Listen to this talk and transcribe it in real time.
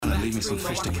leave me some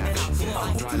fish to catch.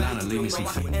 Dry land and leave me some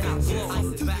fish. Everybody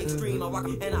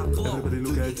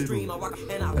look at the moon.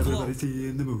 Everybody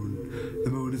seeing the moon. The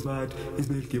moon is white, it's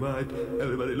milky white.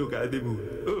 Everybody look at the moon.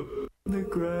 The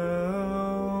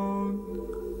ground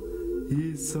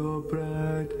is so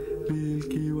bright,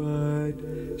 milky white,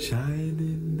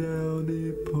 shining down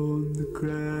upon the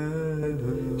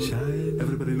ground. Shine.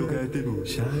 Everybody look at the moon.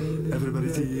 Shine. Everybody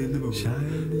seeing the moon.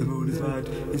 Shine. The moon is white,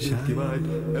 it's milky white.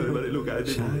 Everybody look at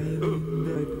the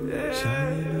moon.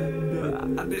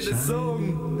 Shine. I did a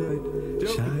song.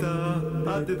 Jupiter,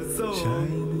 I did a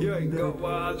song. You ain't got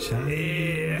one.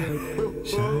 Yeah.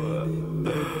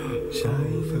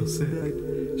 Shining bright,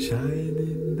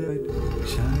 shining bright,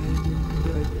 shining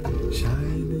bright,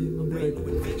 shining bright, shining bright,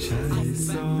 shining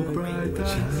so bright,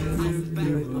 shining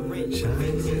bright,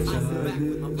 shining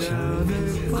down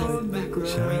upon the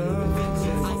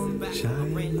ground,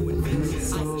 shining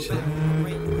so bright,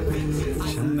 shining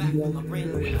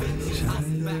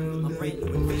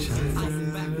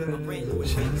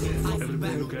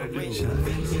everybody look at you,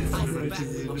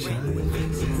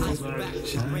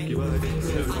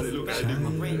 everybody look at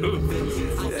you.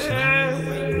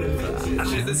 Yeah, I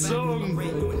did the song.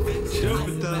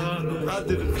 Jupiter, I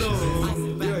did the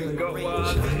song. You ain't got one.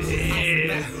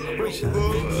 Yeah.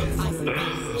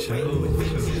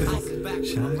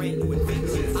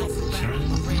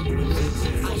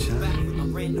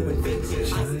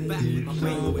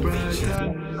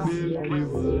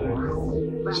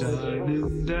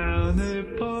 Shining down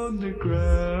upon the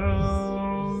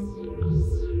ground,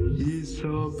 he's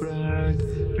so bright,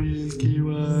 milky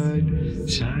white,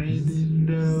 shining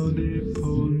down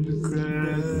upon the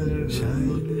ground.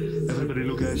 Shine. Everybody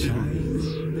look at the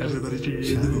moon. Everybody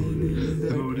see the moon. The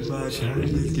moon is white,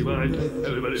 shining milky white.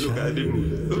 Everybody look at the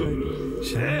moon.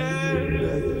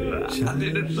 Yeah, I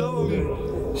did a song.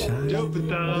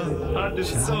 Jupiter, I did a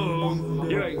song.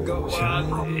 You ain't got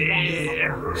one.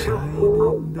 Yeah.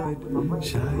 Shining bright, shining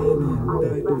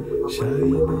bright, shining bright,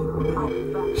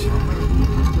 shining bright, shining bright,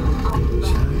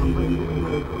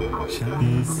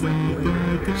 shining so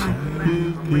bright,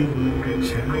 shining bright,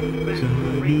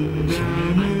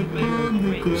 shining down upon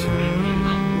the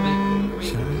ground,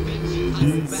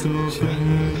 shining so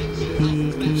bright,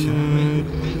 milky white,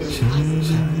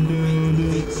 shining down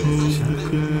upon the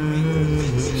ground.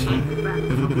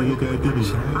 Everybody look at the moon.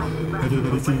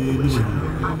 Everybody see the moon.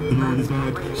 The moon is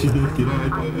white, she's milky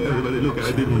white. Everybody look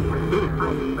at the moon.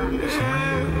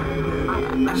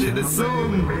 I did a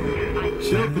song.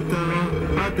 Jupiter,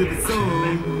 I did a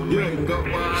song. You ain't got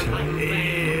one.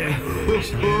 Yeah.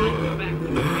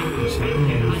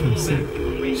 I'm sick.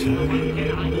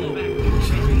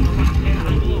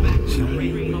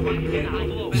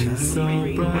 She's so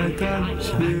bright and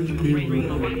milky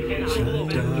white,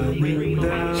 shining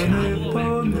down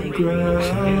upon the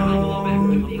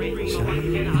ground.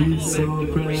 He's so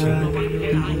bright,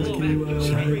 milky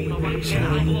white,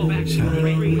 shining,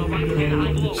 shining upon the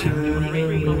ground.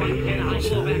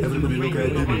 Everybody look at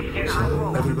the moon.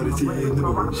 Everybody see the moon. The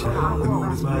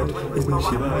moon is white, it's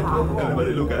milky white.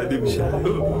 Everybody look at the moon.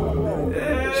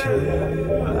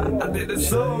 Yeah, I did a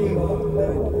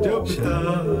song.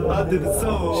 Jupiter, I did a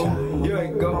song. You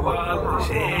ain't got one.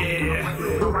 Yeah.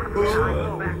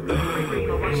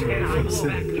 I'm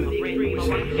sick.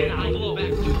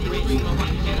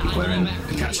 We're in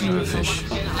catching of a fish.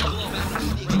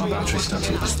 My battery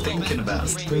started thinking about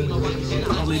I'm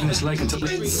not leaving this lake until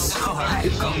it's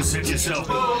alright. Come sit yourself.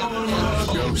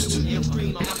 Ghost.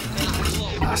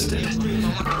 Bastard.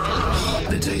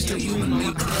 The taste of human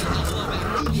meat.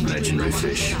 Legendary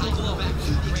fish.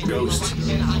 Ghost.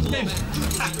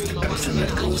 Everything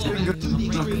that goes.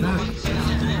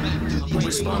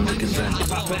 Respond to consent.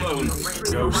 Alone.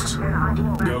 Ghost.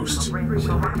 Ghost.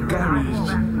 Gary,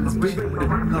 it's big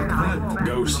like that.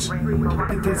 Ghost.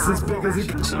 It's as big as it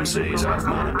can. Some say he's half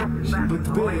man. But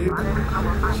big.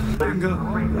 Finger.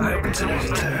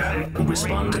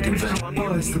 Respond to convention.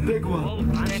 Oh, it's the big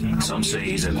one. Some say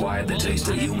he's acquired the taste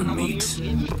of human meat.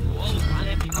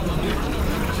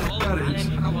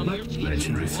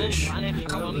 Legendary fish.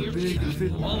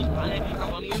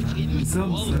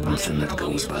 Nothing that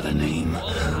goes by the name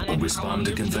will respond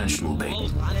to conventional bait.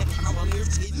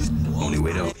 Only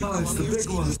way to. Oh, it's the big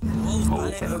one.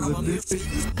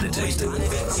 The taste of it.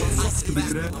 Oh, it's the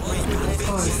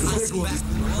big one.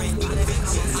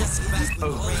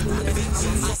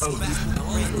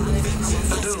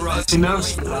 I do right. He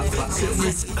knows.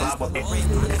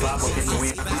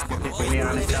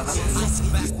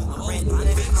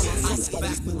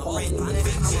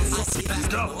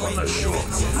 Stop on the shore. I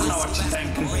know what you're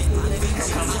thinking. Here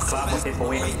comes the clap with it,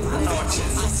 boy. I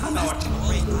know what.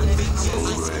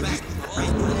 Old Gregg.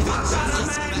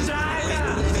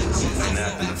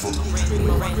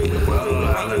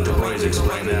 to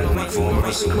explain that in the form of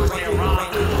a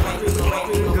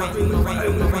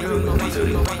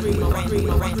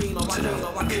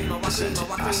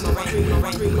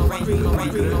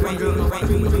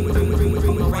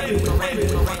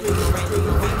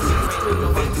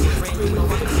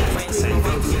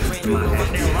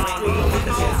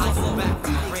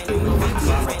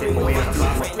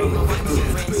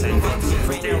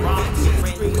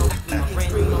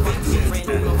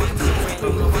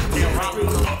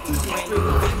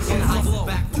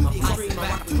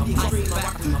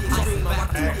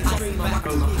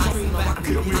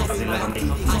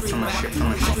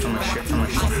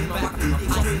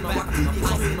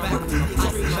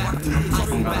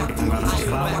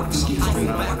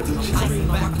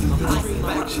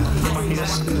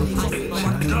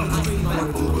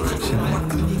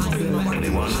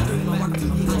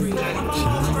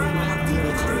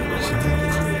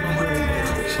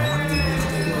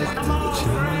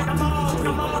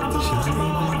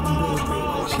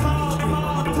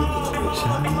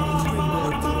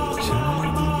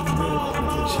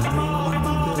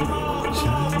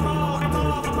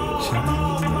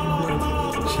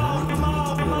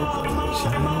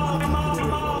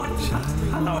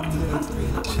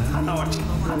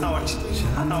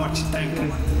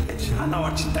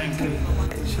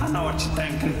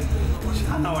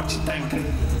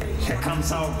Here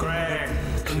comes old Gregg.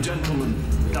 Gentlemen,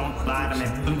 Don't lie to me.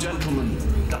 gentlemen,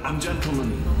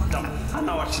 gentlemen. I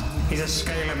know what you... He's a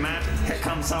scaly man. Here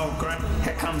comes old Gregg.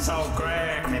 Here comes old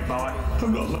Gregg, me boy.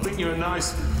 I think you're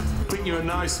nice.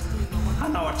 I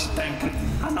know what you're thinking.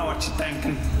 I know what you're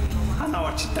thinking. I know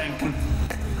what you're thinking.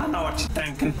 I know what you're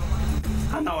thinking.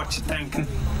 I know what you're thinking.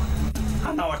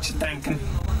 I know what you're thinking.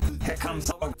 Here comes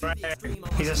old Gregg.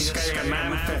 He's a scaly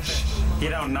man-fish. You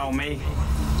don't know me.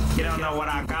 You don't know what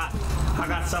I got. I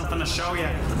got something to show you.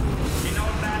 You know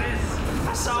what that is?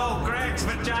 That's old Gregg's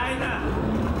vagina.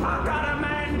 I got a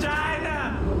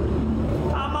mangina.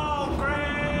 I'm old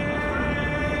Gregg.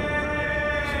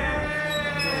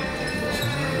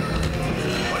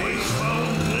 Please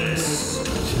fold this.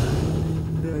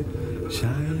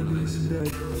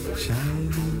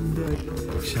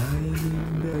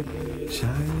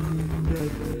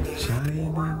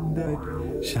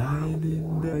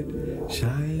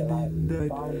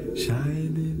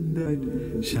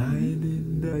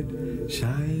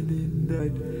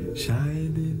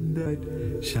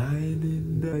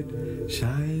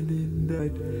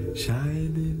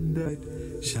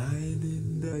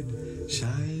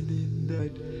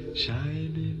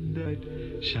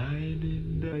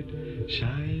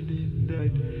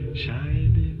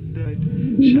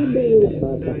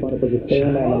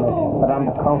 But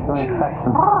under closer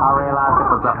inspection, I realized it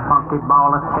was a funky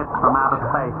ball of tits from outer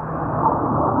space.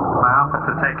 So I offered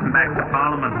to take him back to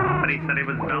Parliament, but he said he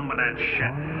was done with that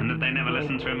shit, and that they never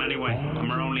listened to him anyway, and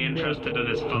were only interested in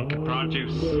his funky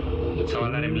produce. So I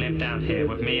let him live down here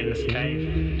with me in this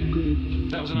cave.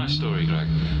 That was a nice story, Greg.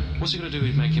 What's it going to do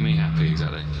with making me happy,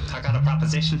 exactly? I got a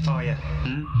proposition for you.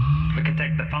 We could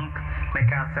take the funk,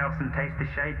 make ourselves some tasty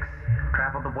shakes,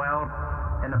 travel the world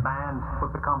in a band.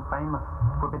 We'll become famous.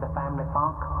 We'll be the family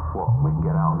funk. What, we can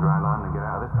get out on dry land and get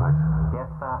out of this place? Yes,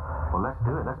 sir. Well, let's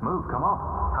do it. Let's move. Come on.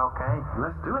 Okay.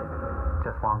 Let's do it.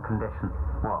 Just one condition.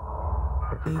 What?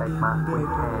 If you take my sweet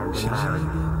hand in marriage.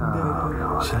 Oh,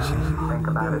 God. Think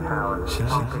about it, Howard.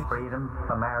 Funky freedom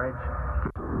for marriage.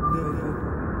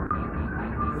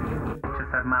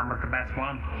 Just said mine was the best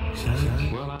one.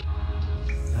 Well,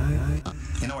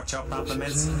 You know what your problem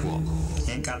is?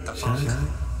 You ain't got the funk.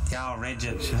 You're all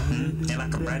rigid. You're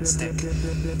like a breadstick.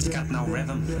 You got no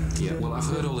rhythm. yeah, well, I've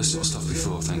heard all this sort of stuff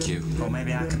before, thank you. Well,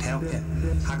 maybe I could help you.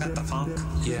 I got the funk.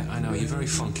 Yeah, I know, you're very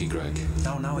funky, Greg.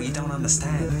 No, you don't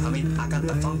understand. I mean, I got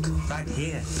the funk right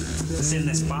here. It's in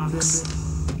this box.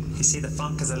 You see, the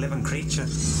funk is a living creature.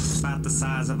 About the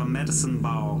size of a medicine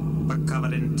ball, but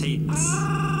covered in teats.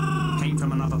 Came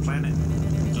from another planet.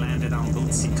 It landed on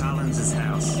Bootsy Collins'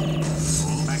 house.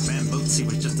 Back then, Bootsy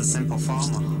was just a simple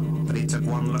farmer. But he took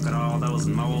one look at all those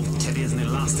mold titties and he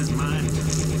lost his mind.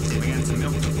 He began to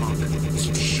milk the funk.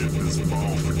 Shit this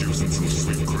ball producing some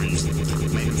sweet cream.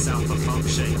 Made himself a funk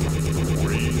shake.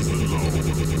 Raise the low.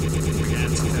 Began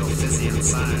to feel fizzy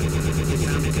inside. He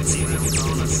found he could see around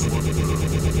corners.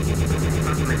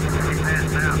 Suddenly, he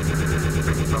passed out.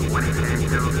 But when he came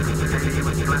to, maybe he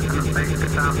was slapping his bass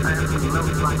guitar pants and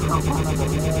looked like some kind of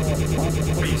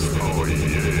a beast. Oh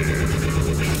yeah.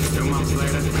 2 months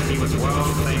later, he was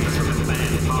world famous with his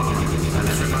band Parliament, and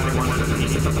everybody wanted a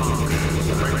piece of the funk.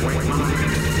 Wait,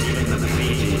 even the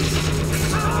Fijis.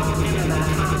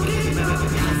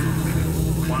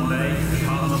 One day,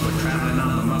 Parliament was traveling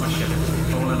on the mothership,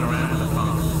 fooling around with the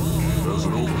funk.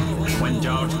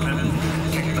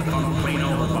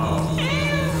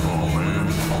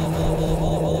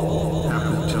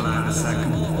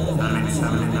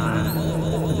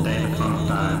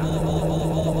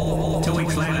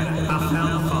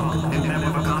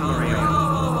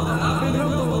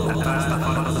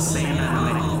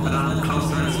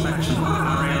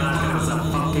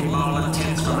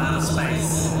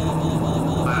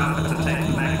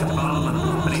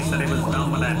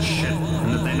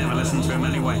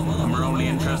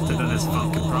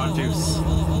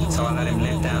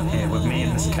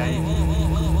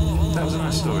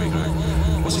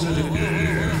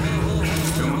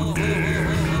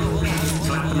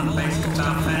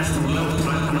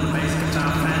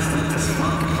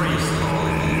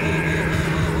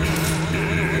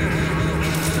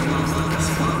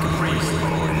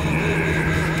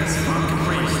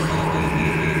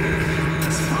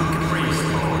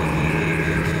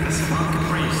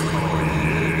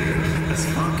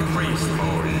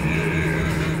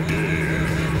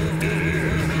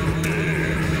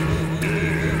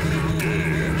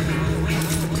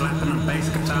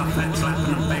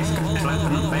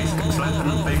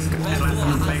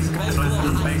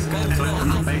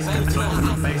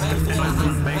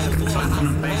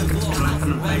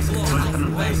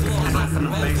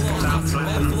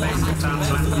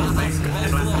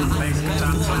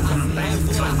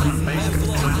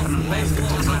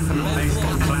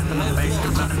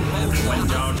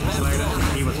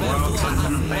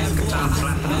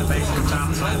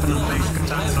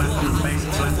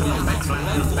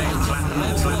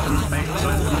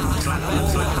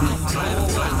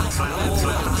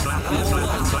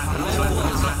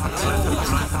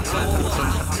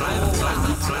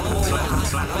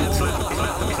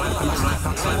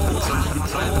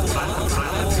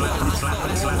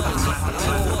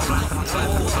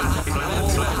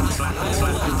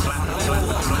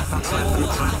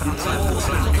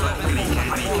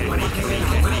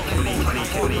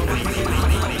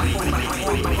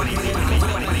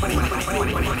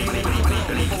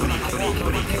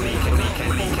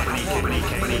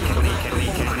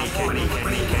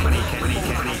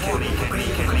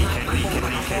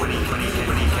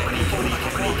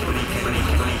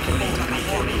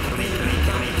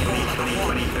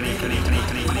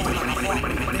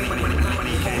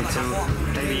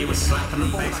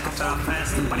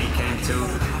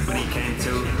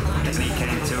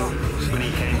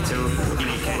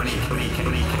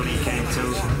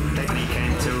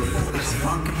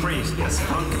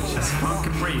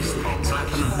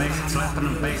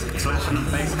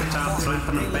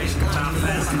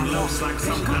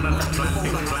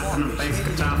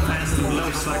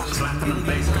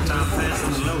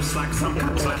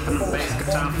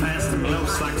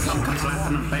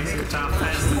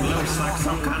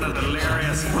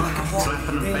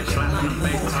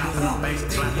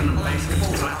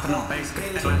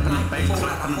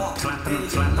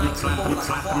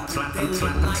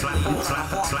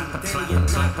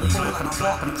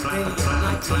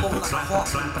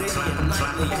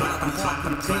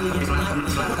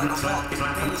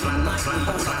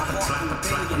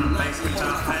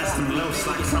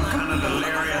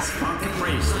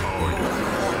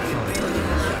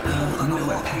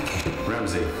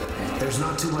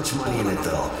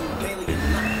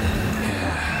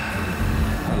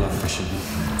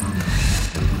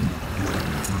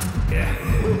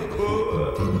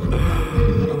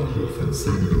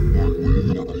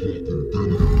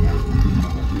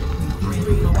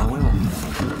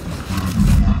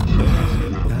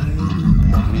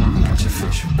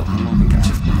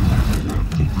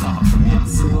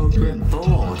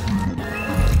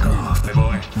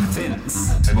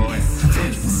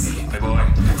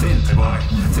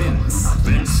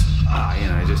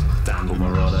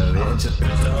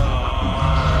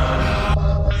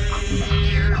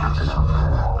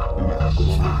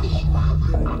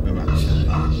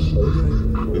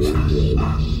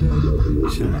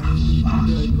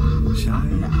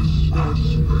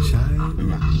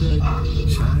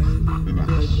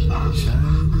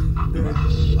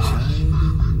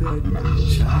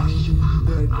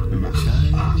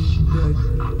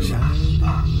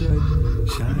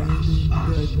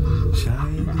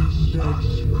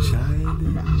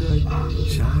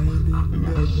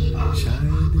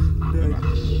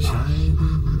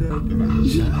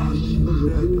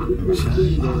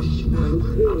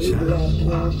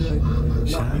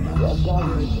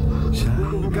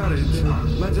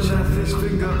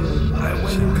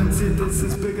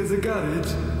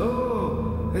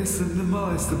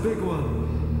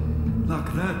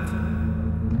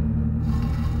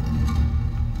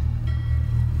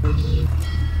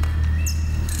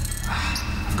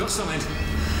 Got something.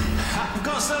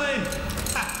 Got something.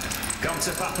 Come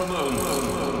to Papa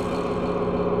Moon.